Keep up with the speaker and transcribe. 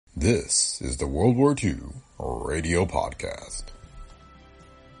This is the World War II Radio Podcast.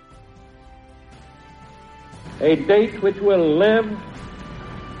 A date which will live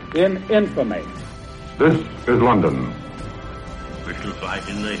in infamy. This is London. We shall fight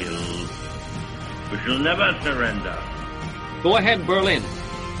in the hills. We shall never surrender. Go ahead, Berlin.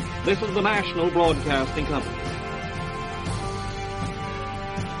 This is the National Broadcasting Company.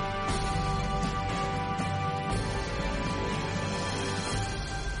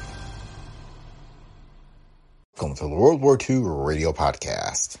 Welcome to the World War II Radio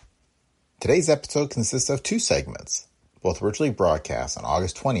Podcast. Today's episode consists of two segments, both originally broadcast on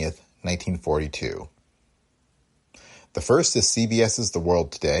August 20th, 1942. The first is CBS's The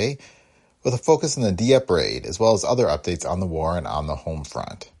World Today, with a focus on the Dieppe raid, as well as other updates on the war and on the home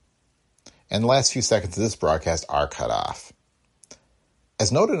front. And the last few seconds of this broadcast are cut off.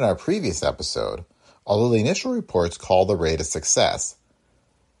 As noted in our previous episode, although the initial reports call the raid a success,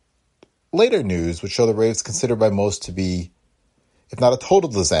 later news would show the raid was considered by most to be, if not a total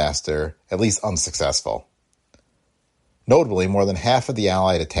disaster, at least unsuccessful. Notably, more than half of the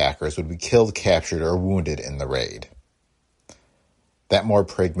Allied attackers would be killed, captured, or wounded in the raid. That more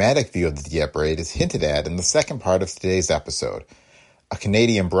pragmatic view of the Dieppe raid is hinted at in the second part of today's episode, a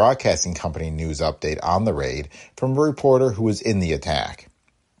Canadian Broadcasting Company news update on the raid from a reporter who was in the attack.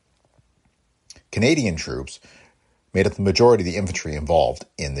 Canadian troops made up the majority of the infantry involved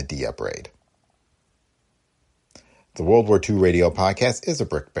in the Dieppe raid. The World War II Radio Podcast is a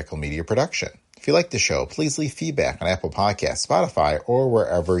Brick Pickle Media production. If you like the show, please leave feedback on Apple Podcasts, Spotify, or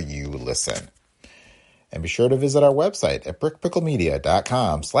wherever you listen. And be sure to visit our website at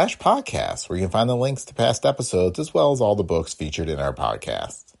brickpicklemedia.com/podcast, where you can find the links to past episodes as well as all the books featured in our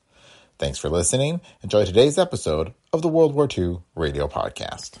podcast. Thanks for listening. Enjoy today's episode of the World War II Radio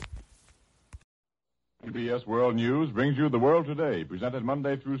Podcast. CBS World News brings you The World Today, presented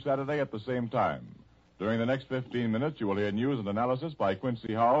Monday through Saturday at the same time. During the next 15 minutes, you will hear news and analysis by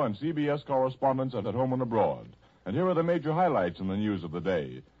Quincy Howe and CBS correspondents at home and abroad. And here are the major highlights in the news of the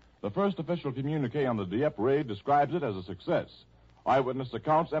day. The first official communique on the Dieppe raid describes it as a success. Eyewitness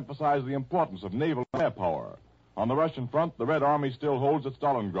accounts emphasize the importance of naval and air power. On the Russian front, the Red Army still holds at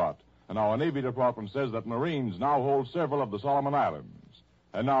Stalingrad, and our Navy Department says that Marines now hold several of the Solomon Islands.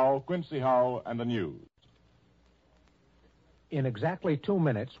 And now, Quincy Howe and the news. In exactly 2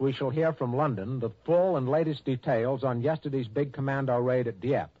 minutes, we shall hear from London the full and latest details on yesterday's big commando raid at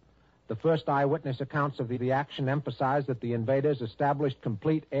Dieppe. The first eyewitness accounts of the action emphasize that the invaders established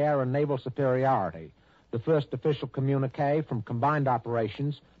complete air and naval superiority. The first official communique from Combined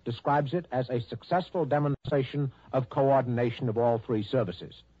Operations describes it as a successful demonstration of coordination of all three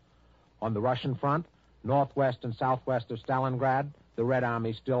services. On the Russian front, northwest and southwest of Stalingrad, the Red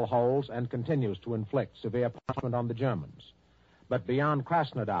Army still holds and continues to inflict severe punishment on the Germans. But beyond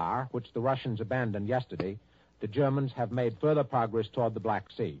Krasnodar, which the Russians abandoned yesterday, the Germans have made further progress toward the Black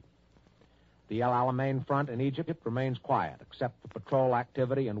Sea. The El Alamein front in Egypt remains quiet, except for patrol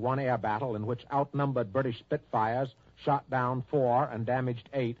activity and one air battle in which outnumbered British Spitfires shot down 4 and damaged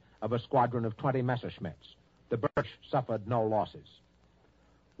 8 of a squadron of 20 Messerschmitts. The British suffered no losses.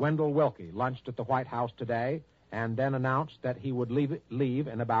 Wendell Willkie lunched at the White House today and then announced that he would leave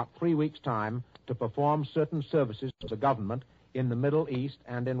in about 3 weeks' time to perform certain services to the government in the Middle East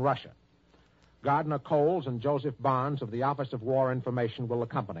and in Russia. Gardner Coles and Joseph Barnes of the Office of War Information will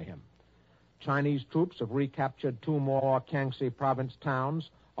accompany him. Chinese troops have recaptured 2 more Jiangxi province towns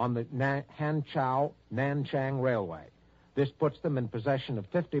on the Hanqiao-Nanchang Railway. This puts them in possession of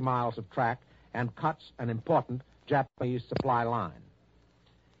 50 miles of track and cuts an important Japanese supply line.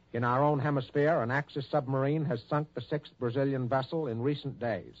 In our own hemisphere, an Axis submarine has sunk the 6th Brazilian vessel in recent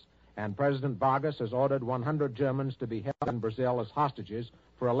days, and President Vargas has ordered 100 Germans to be held in Brazil as hostages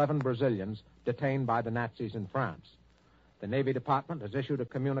for 11 Brazilians detained by the Nazis in France. The Navy Department has issued a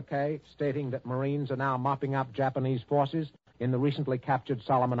communique stating that Marines are now mopping up Japanese forces in the recently captured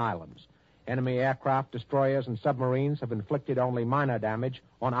Solomon Islands. Enemy aircraft, destroyers, and submarines have inflicted only minor damage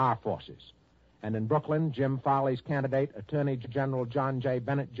on our forces. And in Brooklyn, Jim Farley's candidate, Attorney General John J.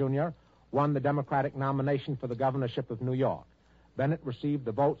 Bennett, Jr., won the Democratic nomination for the governorship of New York. Bennett received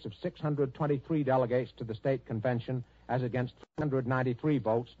the votes of 623 delegates to the state convention as against 393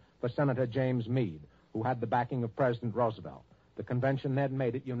 votes for Senator James Meade, who had the backing of President Roosevelt. The convention then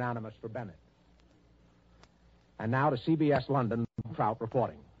made it unanimous for Bennett. And now to CBS London, Trout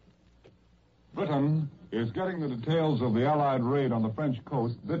reporting. Britain is getting the details of the Allied raid on the French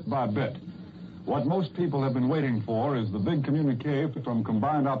coast bit by bit. What most people have been waiting for is the big communique from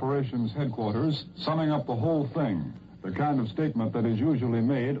Combined Operations Headquarters summing up the whole thing. the kind of statement that is usually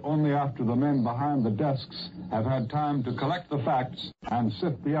made only after the men behind the desks have had time to collect the facts and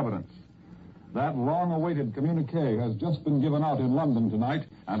sift the evidence. That long-awaited communique has just been given out in London tonight,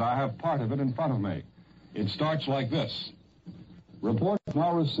 and I have part of it in front of me. It starts like this. Reports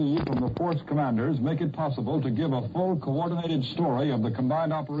now received from the force commanders make it possible to give a full coordinated story of the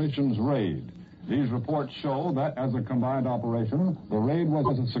combined operations raid. These reports show that as a combined operation, the raid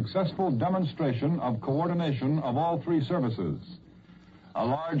was a successful demonstration of coordination of all three services. A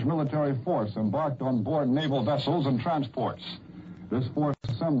large military force embarked on board naval vessels and transports. This force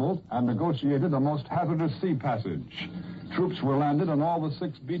assembled and negotiated a most hazardous sea passage. Troops were landed on all the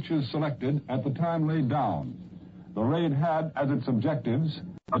 6 beaches selected at the time laid down. The raid had as its objectives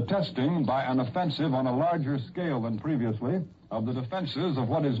the testing by an offensive on a larger scale than previously of the defenses of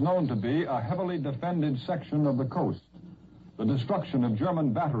what is known to be a heavily defended section of the coast, the destruction of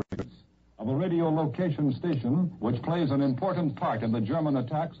German batteries, of a radio location station which plays an important part in the German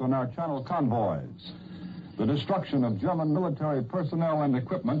attacks on our Channel convoys, the destruction of German military personnel and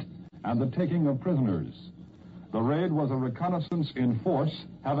equipment, and the taking of prisoners. The raid was a reconnaissance in force,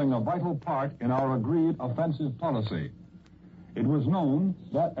 having a vital part in our agreed offensive policy. It was known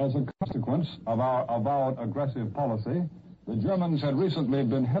that as a consequence of our avowed aggressive policy, the Germans had recently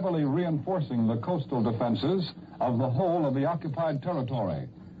been heavily reinforcing the coastal defenses of the whole of the occupied territory.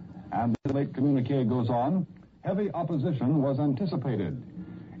 And the late communique goes on, heavy opposition was anticipated.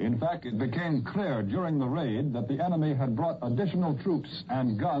 In fact, it became clear during the raid that the enemy had brought additional troops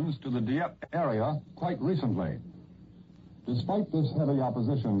and guns to the Dieppe area quite recently. Despite this heavy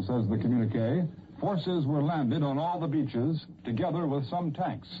opposition, says the communique, forces were landed on all the beaches, together with some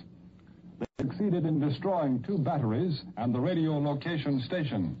tanks. They succeeded in destroying 2 batteries and the radio location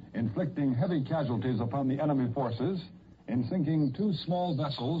station, inflicting heavy casualties upon the enemy forces, in sinking 2 small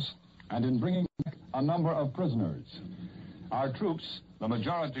vessels, and in bringing back a number of prisoners. Our troops, the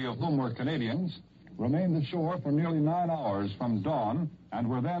majority of whom were Canadians, remained ashore for nearly 9 hours from dawn and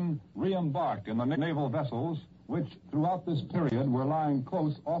were then re-embarked in the naval vessels, which throughout this period were lying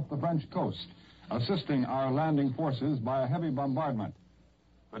close off the French coast, assisting our landing forces by a heavy bombardment.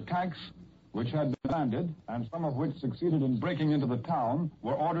 The tanks, which had been landed, and some of which succeeded in breaking into the town,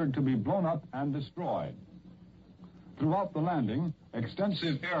 were ordered to be blown up and destroyed. Throughout the landing,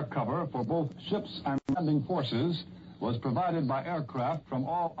 extensive air cover for both ships and landing forces was provided by aircraft from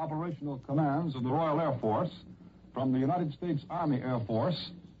all operational commands of the Royal Air Force, from the United States Army Air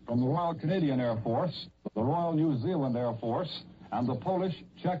Force, from the Royal Canadian Air Force, the Royal New Zealand Air Force, and the Polish,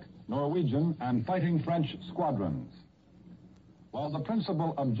 Czech, Norwegian, and fighting French squadrons. While the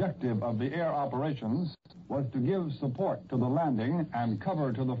principal objective of the air operations was to give support to the landing and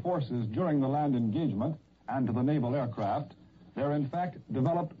cover to the forces during the land engagement and to the naval aircraft, there in fact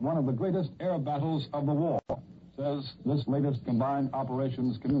developed one of the greatest air battles of the war, says this latest combined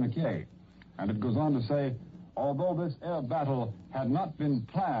operations communique. And it goes on to say, although this air battle had not been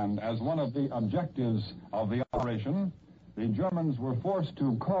planned as one of the objectives of the operation, the Germans were forced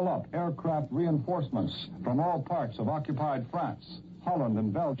to call up aircraft reinforcements from all parts of occupied France, Holland,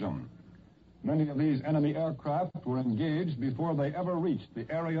 and Belgium. Many of these enemy aircraft were engaged before they ever reached the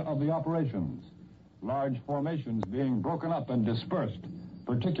area of the operations, large formations being broken up and dispersed,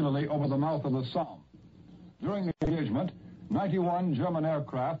 particularly over the mouth of the Somme. During the engagement, 91 German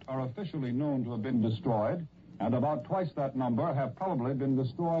aircraft are officially known to have been destroyed, and about twice that number have probably been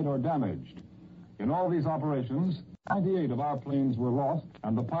destroyed or damaged. In all these operations, 98 of our planes were lost,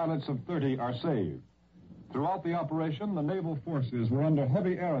 and the pilots of 30 are saved. Throughout the operation, the naval forces were under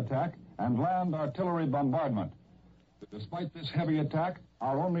heavy air attack and land artillery bombardment. Despite this heavy attack,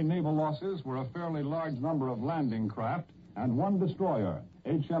 our only naval losses were a fairly large number of landing craft and 1 destroyer,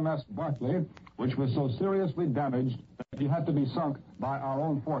 HMS Barclay, which was so seriously damaged that he had to be sunk by our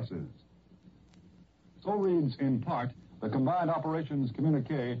own forces. So reads, in part, the Combined Operations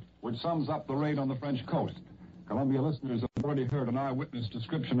Communique, which sums up the raid on the French coast. Columbia listeners have already heard an eyewitness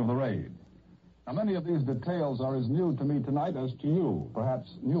description of the raid. Now, many of these details are as new to me tonight as to you, perhaps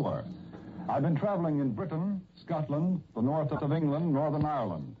newer. I've been traveling in Britain, Scotland, the north of England, Northern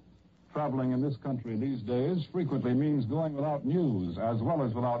Ireland. Traveling in this country these days frequently means going without news as well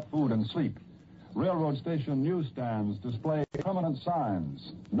as without food and sleep. Railroad station newsstands display permanent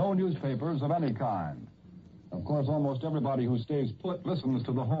signs, no newspapers of any kind. Of course, almost everybody who stays put listens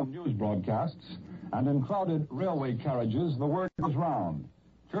to the home news broadcasts, and in crowded railway carriages, the word goes round.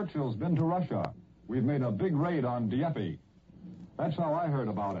 Churchill's been to Russia. We've made a big raid on Dieppe. That's how I heard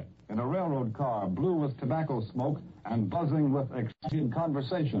about it, in a railroad car, blue with tobacco smoke and buzzing with excited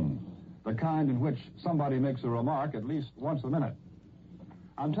conversation, the kind in which somebody makes a remark at least once a minute.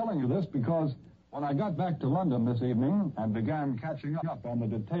 I'm telling you this because When I got back to London this evening and began catching up on the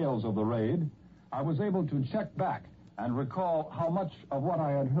details of the raid, I was able to check back and recall how much of what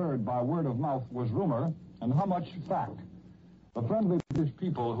I had heard by word of mouth was rumor and how much fact. The friendly British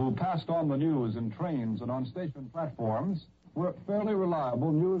people who passed on the news in trains and on station platforms were fairly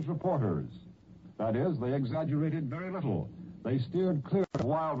reliable news reporters. That is, they exaggerated very little. They steered clear of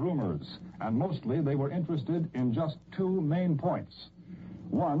wild rumors, and mostly they were interested in just two main points.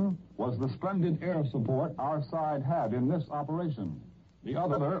 One was the splendid air support our side had in this operation. The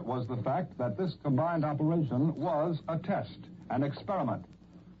other was the fact that this combined operation was a test, an experiment.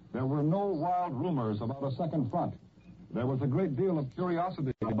 There were no wild rumors about a second front. There was a great deal of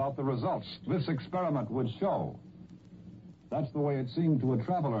curiosity about the results this experiment would show. That's the way it seemed to a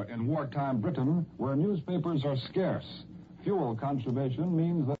traveler in wartime Britain, where newspapers are scarce. Fuel conservation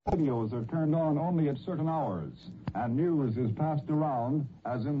means that radios are turned on only at certain hours, and news is passed around,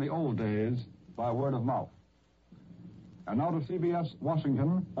 as in the old days, by word of mouth. And now to CBS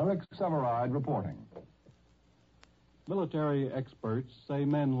Washington, Eric Severide reporting. Military experts say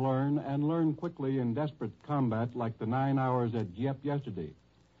men learn quickly in desperate combat like the 9 hours at Dieppe yesterday.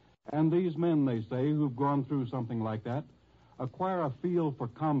 And these men, they say, who've gone through something like that, acquire a feel for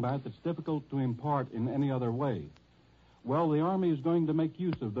combat that's difficult to impart in any other way. Well, the Army is going to make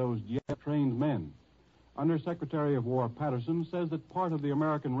use of those Dieppe-trained men. Under-Secretary of War Patterson says that part of the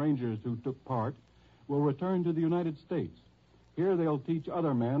American Rangers who took part will return to the United States. Here they'll teach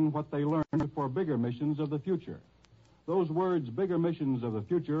other men what they learned for bigger missions of the future. Those words, bigger missions of the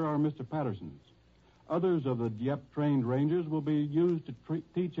future, are Mr. Patterson's. Others of the Dieppe-trained Rangers will be used to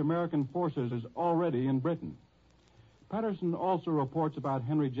teach American forces already in Britain. Patterson also reports about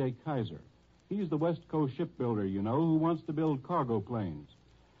Henry J. Kaiser. He's the West Coast shipbuilder, you know, who wants to build cargo planes.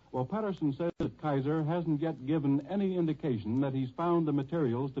 Well, Patterson says that Kaiser hasn't yet given any indication that he's found the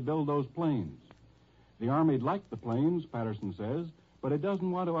materials to build those planes. The Army'd like the planes, Patterson says, but it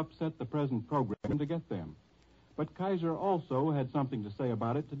doesn't want to upset the present program to get them. But Kaiser also had something to say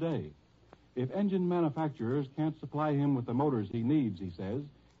about it today. If engine manufacturers can't supply him with the motors he needs, he says,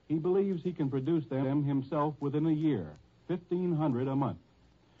 he believes he can produce them himself within a year, 1,500 a month.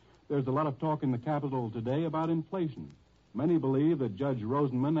 There's a lot of talk in the Capitol today about inflation. Many believe that Judge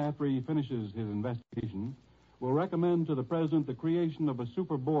Rosenman, after he finishes his investigation, will recommend to the President the creation of a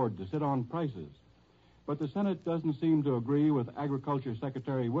super board to sit on prices. But the Senate doesn't seem to agree with Agriculture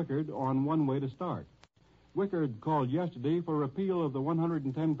Secretary Wickard on one way to start. Wickard called yesterday for repeal of the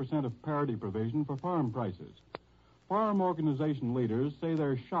 110% of parity provision for farm prices. Farm organization leaders say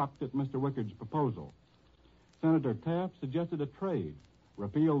they're shocked at Mr. Wickard's proposal. Senator Taft suggested a trade,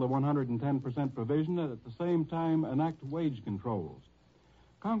 repeal the 110% provision and at the same time enact wage controls.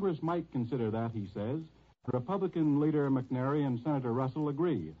 Congress might consider that, he says. Republican leader McNary and Senator Russell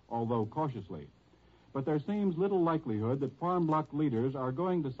agree, although cautiously. But there seems little likelihood that farm bloc leaders are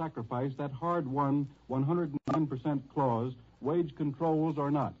going to sacrifice that hard-won 110% clause, wage controls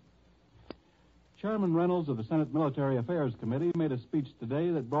or not. Chairman Reynolds of the Senate Military Affairs Committee made a speech today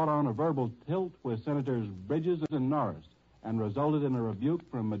that brought on a verbal tilt with Senators Bridges and Norris and resulted in a rebuke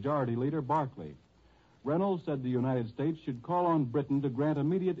from Majority Leader Barkley. Reynolds said the United States should call on Britain to grant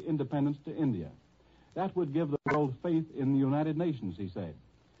immediate independence to India. That would give the world faith in the United Nations, he said.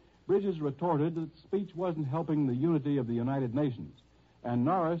 Bridges retorted that the speech wasn't helping the unity of the United Nations, and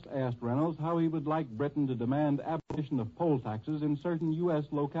Norris asked Reynolds how he would like Britain to demand abolition of poll taxes in certain U.S.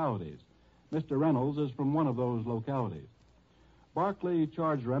 localities. Mr. Reynolds is from one of those localities. Barkley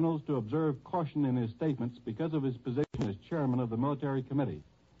charged Reynolds to observe caution in his statements because of his position as chairman of the Military Committee.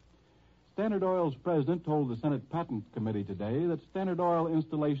 Standard Oil's president told the Senate Patent Committee today that Standard Oil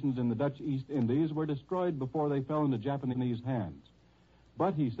installations in the Dutch East Indies were destroyed before they fell into Japanese hands.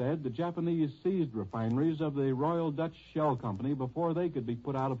 But, he said, the Japanese seized refineries of the Royal Dutch Shell Company before they could be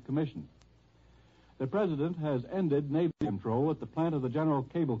put out of commission. The president has ended Navy control at the plant of the General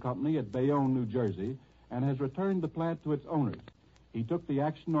Cable Company at Bayonne, New Jersey, and has returned the plant to its owners. He took the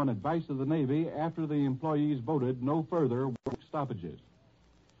action on advice of the Navy after the employees voted no further work stoppages.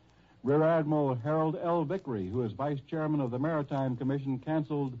 Rear Admiral Harold L. Vickery, who is vice chairman of the Maritime Commission,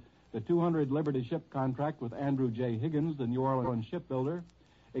 canceled the 200 Liberty ship contract with Andrew J. Higgins, the New Orleans shipbuilder,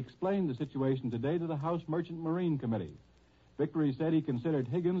 explained the situation today to the House Merchant Marine Committee. Vickery said he considered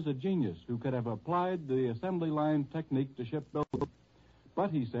Higgins a genius who could have applied the assembly line technique to shipbuilding. But,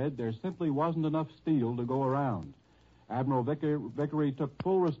 he said, there simply wasn't enough steel to go around. Admiral Vickery took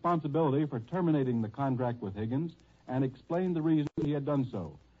full responsibility for terminating the contract with Higgins and explained the reason he had done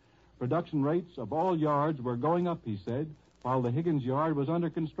so. Production rates of all yards were going up, he said, while the Higgins yard was under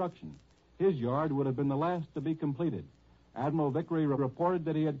construction. His yard would have been the last to be completed. Admiral Vickery reported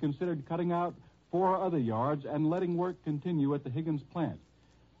that he had considered cutting out 4 other yards and letting work continue at the Higgins plant.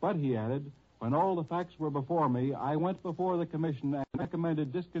 But, he added, when all the facts were before me, I went before the commission and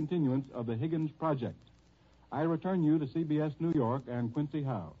recommended discontinuance of the Higgins project. I return you to CBS New York and Quincy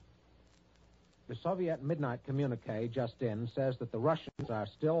Howe. The Soviet midnight communique just in says that the Russians are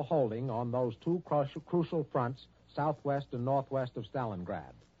still holding on those 2 crucial fronts, southwest and northwest of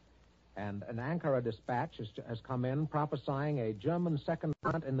Stalingrad. And an Ankara dispatch has come in prophesying a German second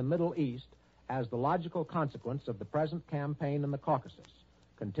front in the Middle East as the logical consequence of the present campaign in the Caucasus.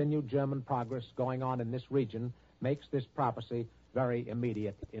 Continued German progress going on in this region makes this prophecy very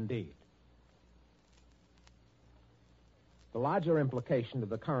immediate indeed. The larger implication of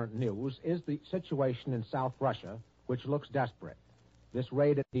the current news is the situation in South Russia, which looks desperate. This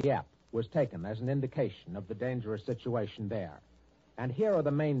raid at Dieppe was taken as an indication of the dangerous situation there. And here are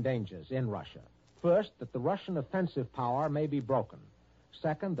the main dangers in Russia. First, that the Russian offensive power may be broken.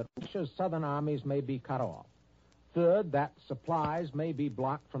 Second, that Russia's southern armies may be cut off. Third, that supplies may be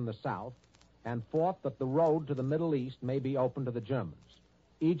blocked from the south. And fourth, that the road to the Middle East may be open to the Germans.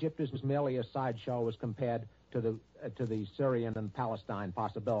 Egypt is merely a sideshow as compared to the Syrian and Palestine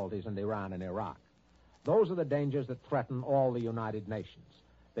possibilities in Iran and Iraq. Those are the dangers that threaten all the United Nations.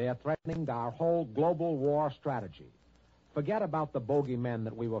 They are threatening our whole global war strategy. Forget about the bogeymen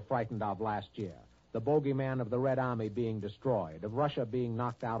that we were frightened of last year, the bogeyman of the Red Army being destroyed, of Russia being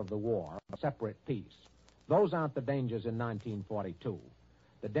knocked out of the war, a separate peace. Those aren't the dangers in 1942.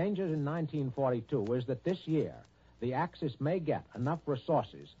 The dangers in 1942 is that this year the Axis may get enough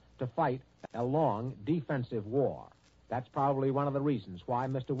resources to fight a long defensive war. That's probably one of the reasons why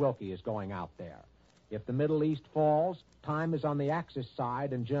Mr. Wilkie is going out there. If the Middle East falls, time is on the Axis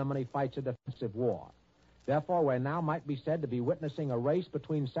side and Germany fights a defensive war. Therefore, we now might be said to be witnessing a race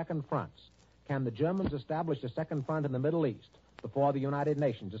between second fronts. Can the Germans establish a second front in the Middle East before the United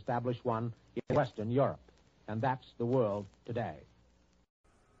Nations establish one in Western Europe? And that's the world today.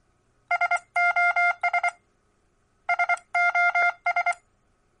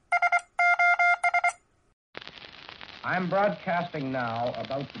 I'm broadcasting now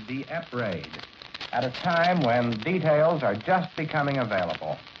about the Dieppe raid at a time when details are just becoming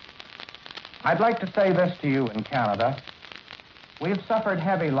available. I'd like to say this to you in Canada. We've suffered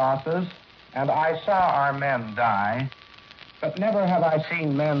heavy losses, and I saw our men die, but never have I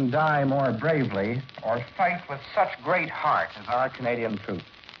seen men die more bravely or fight with such great heart as our Canadian troops.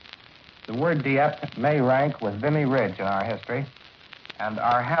 The word Dieppe may rank with Vimy Ridge in our history, and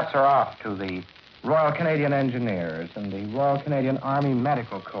our hats are off to the Royal Canadian Engineers and the Royal Canadian Army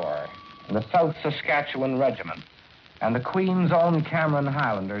Medical Corps and the South Saskatchewan Regiment and the Queen's Own Cameron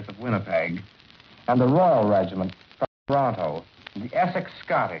Highlanders of Winnipeg and the Royal Regiment from Toronto, and the Essex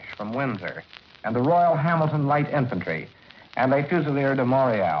Scottish from Windsor and the Royal Hamilton Light Infantry and Les Fusiliers de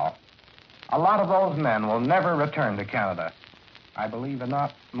Montreal. A lot of those men will never return to Canada. I believe a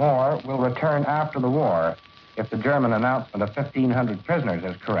lot more will return after the war if the German announcement of 1,500 prisoners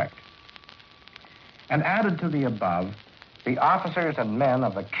is correct. And added to the above, the officers and men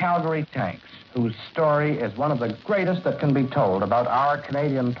of the Calgary tanks, whose story is one of the greatest that can be told about our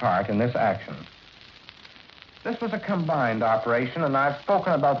Canadian part in this action. This was a combined operation, and I've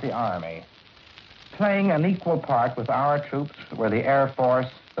spoken about the Army. Playing an equal part with our troops were the Air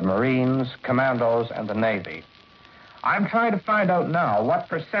Force, the Marines, Commandos, and the Navy. I'm trying to find out now what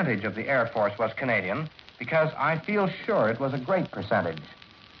percentage of the Air Force was Canadian, because I feel sure it was a great percentage.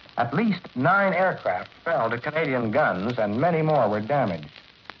 At least 9 aircraft fell to Canadian guns, and many more were damaged.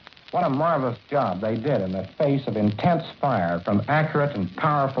 What a marvelous job they did in the face of intense fire from accurate and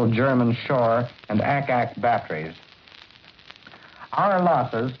powerful German shore and ack-ack batteries. Our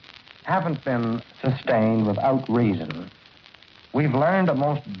losses haven't been sustained without reason. We've learned a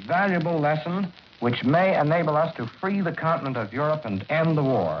most valuable lesson which may enable us to free the continent of Europe and end the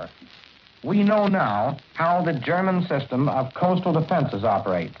war. We know now how the German system of coastal defenses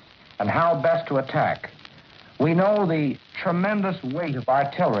operates and how best to attack. We know the tremendous weight of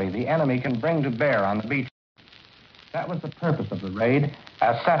artillery the enemy can bring to bear on the beach. That was the purpose of the raid,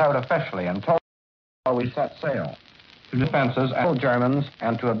 as set out officially and told before we set sail, to defenses and Germans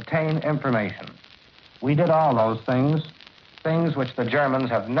and to obtain information. We did all those things, things which the Germans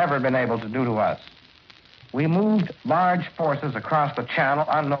have never been able to do to us. We moved large forces across the channel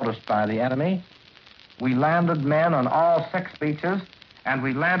unnoticed by the enemy. We landed men on all 6 beaches, and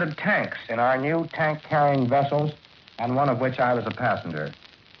we landed tanks in our new tank-carrying vessels, and one of which I was a passenger.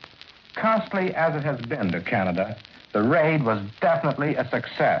 Costly as it has been to Canada, the raid was definitely a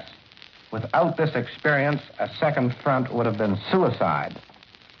success. Without this experience, a second front would have been suicide.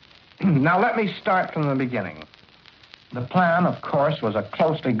 Now let me start from the beginning. The plan, of course, was a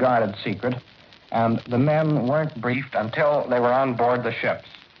closely guarded secret, and the men weren't briefed until they were on board the ships.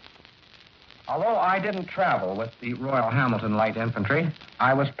 Although I didn't travel with the Royal Hamilton Light Infantry,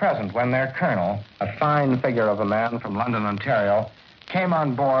 I was present when their colonel, a fine figure of a man from London, Ontario, came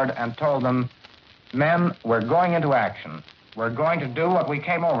on board and told them, "Men, we're going into action. We're going to do what we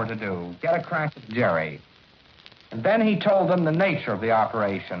came over to do, get a crack at Jerry." And then he told them the nature of the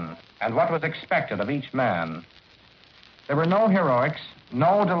operation and what was expected of each man. There were no heroics,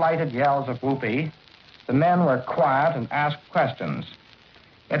 no delighted yells of whoopee. The men were quiet and asked questions.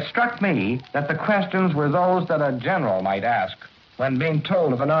 It struck me that the questions were those that a general might ask when being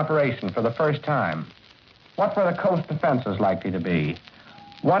told of an operation for the first time. What were the coast defenses likely to be?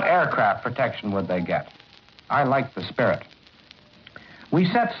 What aircraft protection would they get? I liked the spirit. We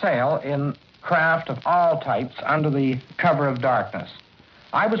set sail in craft of all types under the cover of darkness.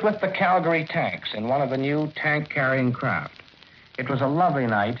 I was with the Calgary tanks in one of the new tank-carrying craft. It was a lovely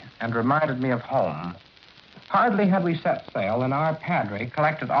night and reminded me of home. Hardly had we set sail, and our padre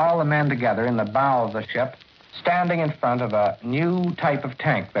collected all the men together in the bow of the ship, standing in front of a new type of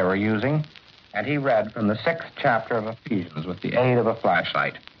tank they were using, and he read from the 6th chapter of Ephesians with the aid of a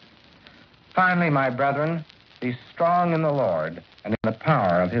flashlight. "Finally, my brethren, be strong in the Lord and in the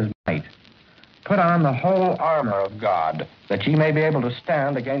power of his might. Put on the whole armor of God, that ye may be able to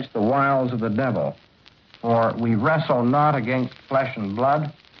stand against the wiles of the devil. For we wrestle not against flesh and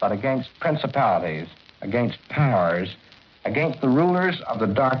blood, but against principalities, against powers, against the rulers of the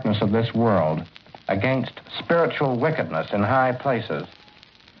darkness of this world, against spiritual wickedness in high places.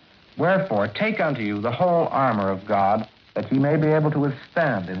 Wherefore, take unto you the whole armor of God, that ye may be able to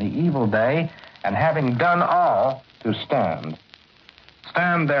withstand in the evil day, and having done all, to stand.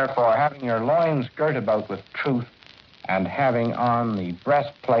 Stand therefore, having your loins girt about with truth, and having on the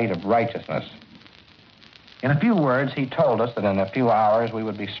breastplate of righteousness." In a few words, he told us that in a few hours we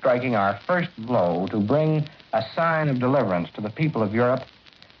would be striking our first blow to bring a sign of deliverance to the people of Europe,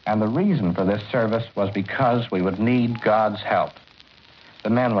 and the reason for this service was because we would need God's help. The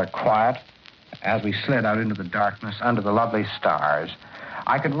men were quiet as we slid out into the darkness under the lovely stars.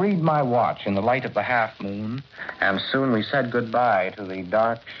 I could read my watch in the light of the half-moon, and soon we said goodbye to the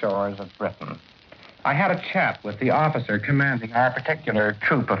dark shores of Britain. I had a chat with the officer commanding our particular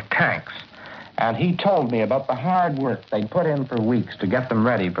troop of tanks, and he told me about the hard work they'd put in for weeks to get them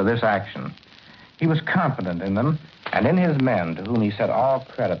ready for this action. He was confident in them and in his men, to whom he said all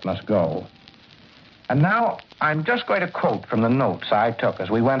credit must go. And now I'm just going to quote from the notes I took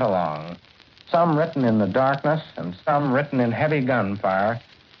as we went along, some written in the darkness and some written in heavy gunfire,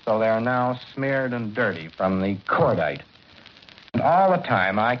 so they are now smeared and dirty from the cordite. And all the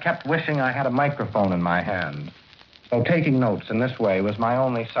time I kept wishing I had a microphone in my hand, so taking notes in this way was my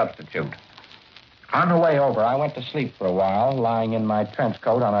only substitute. On the way over, I went to sleep for a while, lying in my trench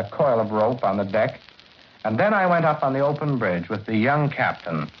coat on a coil of rope on the deck, and then I went up on the open bridge with the young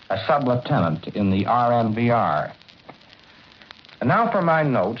captain, a sub-lieutenant in the RNVR. And now for my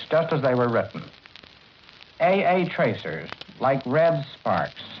notes, just as they were written. AA tracers, like red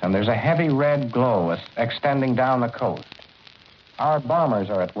sparks, and there's a heavy red glow extending down the coast. Our bombers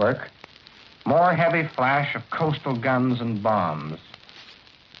are at work. More heavy flash of coastal guns and bombs.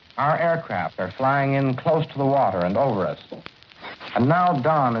 Our aircraft are flying in close to the water and over us. And now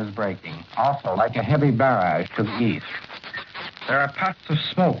dawn is breaking, also like a heavy barrage to the east. There are puffs of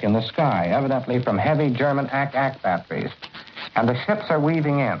smoke in the sky, evidently from heavy German AK batteries, and the ships are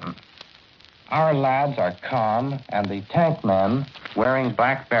weaving in. Our lads are calm, and the tank men, wearing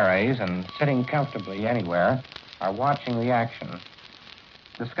black berets and sitting comfortably anywhere, are watching the action.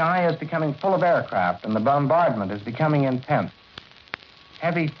 The sky is becoming full of aircraft, and the bombardment is becoming intense.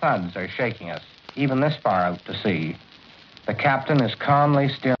 Heavy thuds are shaking us, even this far out to sea. The captain is calmly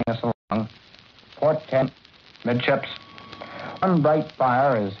steering us along. Port tent, midships. One bright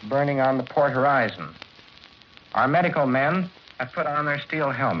fire is burning on the port horizon. Our medical men have put on their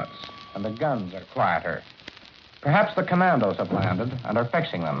steel helmets, and the guns are quieter. Perhaps the commandos have landed and are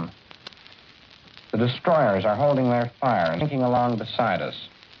fixing them. The destroyers are holding their fire and sinking along beside us.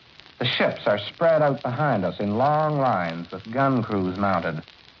 The ships are spread out behind us in long lines with gun crews mounted,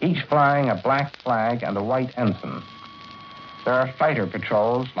 each flying a black flag and a white ensign. There are fighter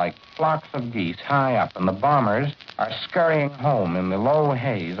patrols like flocks of geese high up, and the bombers are scurrying home in the low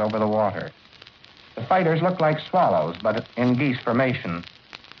haze over the water. The fighters look like swallows, but in geese formation.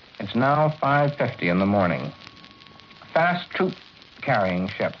 It's now 5:50 in the morning. Fast troop-carrying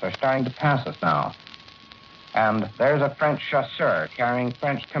ships are starting to pass us now. And there's a French chasseur carrying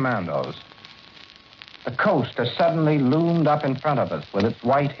French commandos. The coast has suddenly loomed up in front of us with its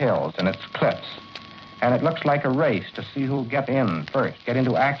white hills and its cliffs, and it looks like a race to see who'll get in first, get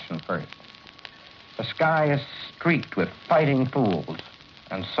into action first. The sky is streaked with fighting fools,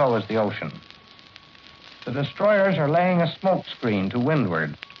 and so is the ocean. The destroyers are laying a smoke screen to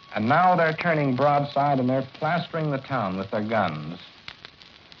windward, and now they're turning broadside and they're plastering the town with their guns.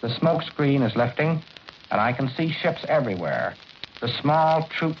 The smoke screen is lifting, and I can see ships everywhere. The small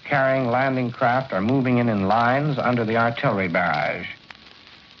troop-carrying landing craft are moving in lines under the artillery barrage.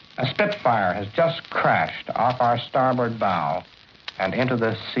 A Spitfire has just crashed off our starboard bow and into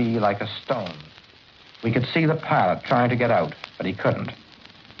the sea like a stone. We could see the pilot trying to get out, but he couldn't.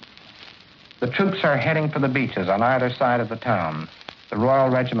 The troops are heading for the beaches on either side of the town. The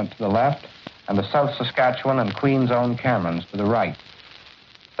Royal Regiment to the left, and the South Saskatchewan and Queen's Own Camerons to the right.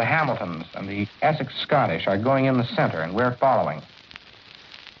 The Hamiltons and the Essex Scottish are going in the center, and we're following.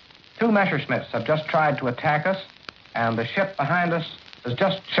 2 Messerschmitts have just tried to attack us, and the ship behind us has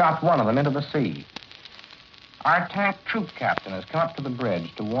just shot one of them into the sea. Our tank troop captain has come up to the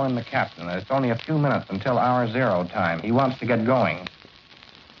bridge to warn the captain that it's only a few minutes until our 0 time. He wants to get going.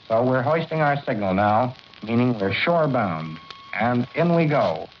 So we're hoisting our signal now, meaning we're shore bound. And in we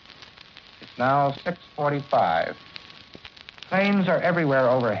go. It's now 6:45. Planes are everywhere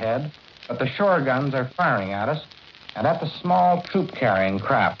overhead, but the shore guns are firing at us and at the small troop-carrying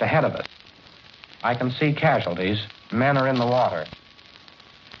craft ahead of us. I can see casualties. Men are in the water.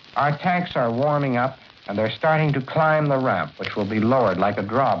 Our tanks are warming up, and they're starting to climb the ramp, which will be lowered like a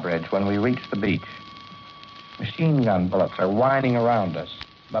drawbridge when we reach the beach. Machine gun bullets are whining around us,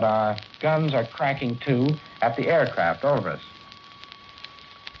 but our guns are cracking too at the aircraft over us.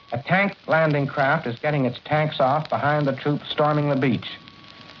 A tank landing craft is getting its tanks off behind the troops storming the beach,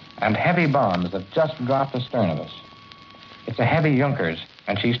 and heavy bombs have just dropped astern of us. It's a heavy Junkers,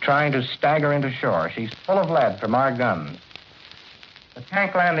 and she's trying to stagger into shore. She's full of lead from our guns. The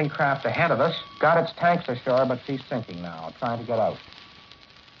tank landing craft ahead of us got its tanks ashore, but she's sinking now, trying to get out.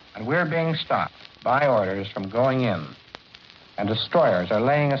 And we're being stopped by orders from going in, and destroyers are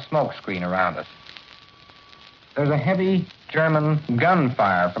laying a smoke screen around us. There's a heavy German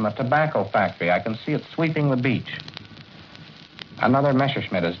gunfire from a tobacco factory. I can see it sweeping the beach. Another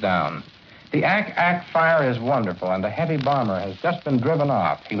Messerschmitt is down. The Ack fire is wonderful, and a heavy bomber has just been driven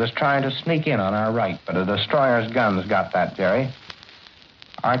off. He was trying to sneak in on our right, but a destroyer's guns got that, Jerry.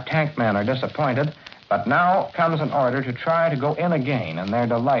 Our tank men are disappointed, but now comes an order to try to go in again, and they're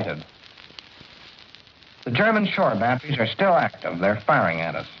delighted. The German shore batteries are still active. They're firing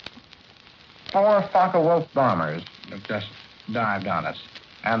at us. 4 Focke-Wulf bombers have just dived on us,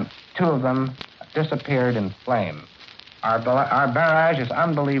 and 2 of them disappeared in flame. Our barrage is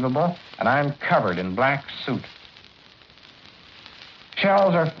unbelievable, and I'm covered in black soot.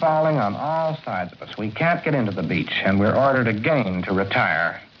 Shells are falling on all sides of us. We can't get into the beach, and we're ordered again to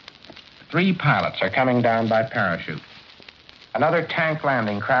retire. 3 pilots are coming down by parachute. Another tank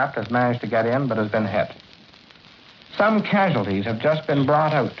landing craft has managed to get in, but has been hit. Some casualties have just been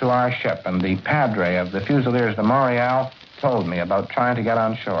brought out to our ship, and the padre of the Fusiliers de Montreal told me about trying to get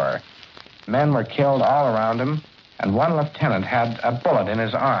on shore. Men were killed all around him, and one lieutenant had a bullet in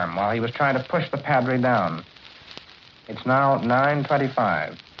his arm while he was trying to push the padre down. It's now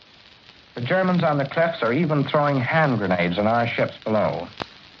 9:25. The Germans on the cliffs are even throwing hand grenades on our ships below.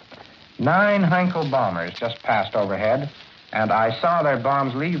 9 Heinkel bombers just passed overhead, and I saw their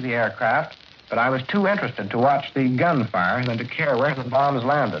bombs leave the aircraft, but I was too interested to watch the gunfire than to care where the bombs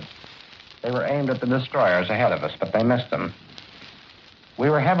landed. They were aimed at the destroyers ahead of us, but they missed them. We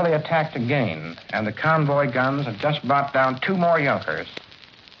were heavily attacked again, and the convoy guns have just brought down 2 more Junkers.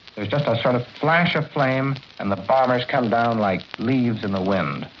 There's just a sort of flash of flame, and the bombers come down like leaves in the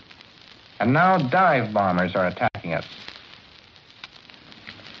wind. And now dive bombers are attacking us.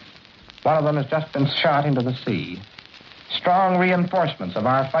 One of them has just been shot into the sea. Strong reinforcements of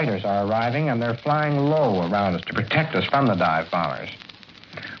our fighters are arriving, and they're flying low around us to protect us from the dive bombers.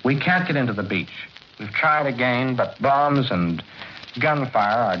 We can't get into the beach. We've tried again, but bombs and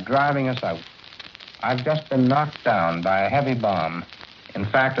gunfire are driving us out. I've just been knocked down by a heavy bomb. In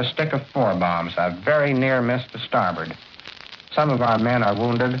fact, a stick of 4 bombs. I've very near missed to starboard. Some of our men are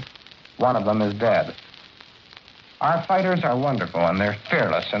wounded. One of them is dead. Our fighters are wonderful, and they're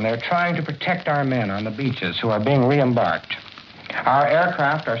fearless, and they're trying to protect our men on the beaches who are being re-embarked. Our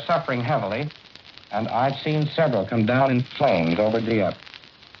aircraft are suffering heavily, and I've seen several come down in flames over Dieppe.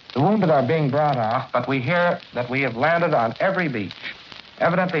 The wounded are being brought off, but we hear that we have landed on every beach.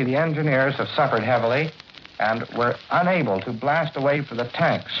 Evidently, the engineers have suffered heavily, and were unable to blast away for the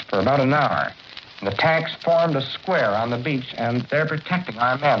tanks for about an hour. The tanks formed a square on the beach, and they're protecting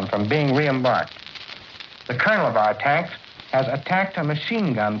our men from being re-embarked. The colonel of our tanks has attacked a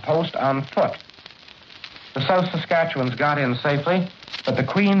machine gun post on foot. The South Saskatchewans got in safely, But the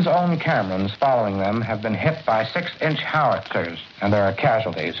Queen's own Camerons following them have been hit by 6-inch howitzers, and there are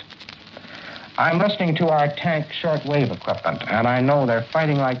casualties. I'm listening to our tank shortwave equipment, and I know they're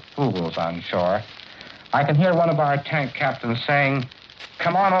fighting like fools on shore. I can hear one of our tank captains saying,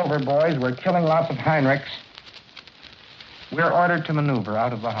 "Come on over, boys, we're killing lots of Heinrichs." We're ordered to maneuver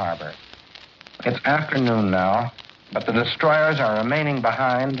out of the harbor. It's afternoon now, but the destroyers are remaining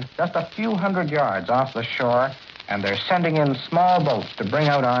behind just a few hundred yards off the shore, and they're sending in small boats to bring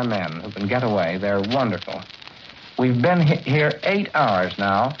out our men who can get away. They're wonderful. We've been here 8 hours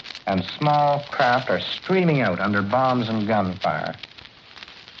now, and small craft are streaming out under bombs and gunfire.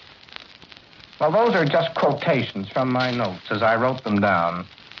 Well, those are just quotations from my notes as I wrote them down.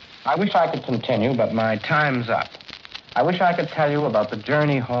 I wish I could continue, but my time's up. I wish I could tell you about the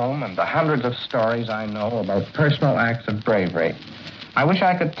journey home and the hundreds of stories I know about personal acts of bravery. I wish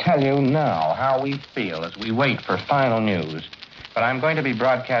I could tell you now how we feel as we wait for final news. But I'm going to be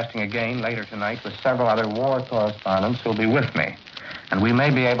broadcasting again later tonight with several other war correspondents who'll be with me. And we may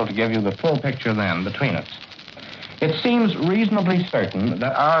be able to give you the full picture then between us. It seems reasonably certain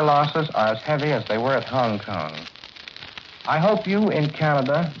that our losses are as heavy as they were at Hong Kong. I hope you in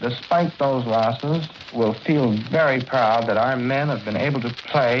Canada, despite those losses, will feel very proud that our men have been able to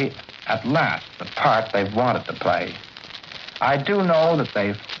play, at last, the part they've wanted to play. I do know that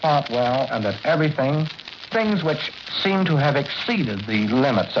they've fought well and that things which seem to have exceeded the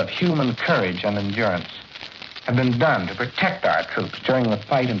limits of human courage and endurance, have been done to protect our troops during the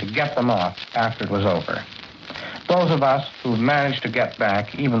fight and to get them off after it was over. Those of us who've managed to get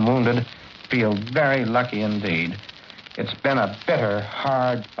back, even wounded, feel very lucky indeed. It's been a bitter,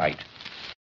 hard fight.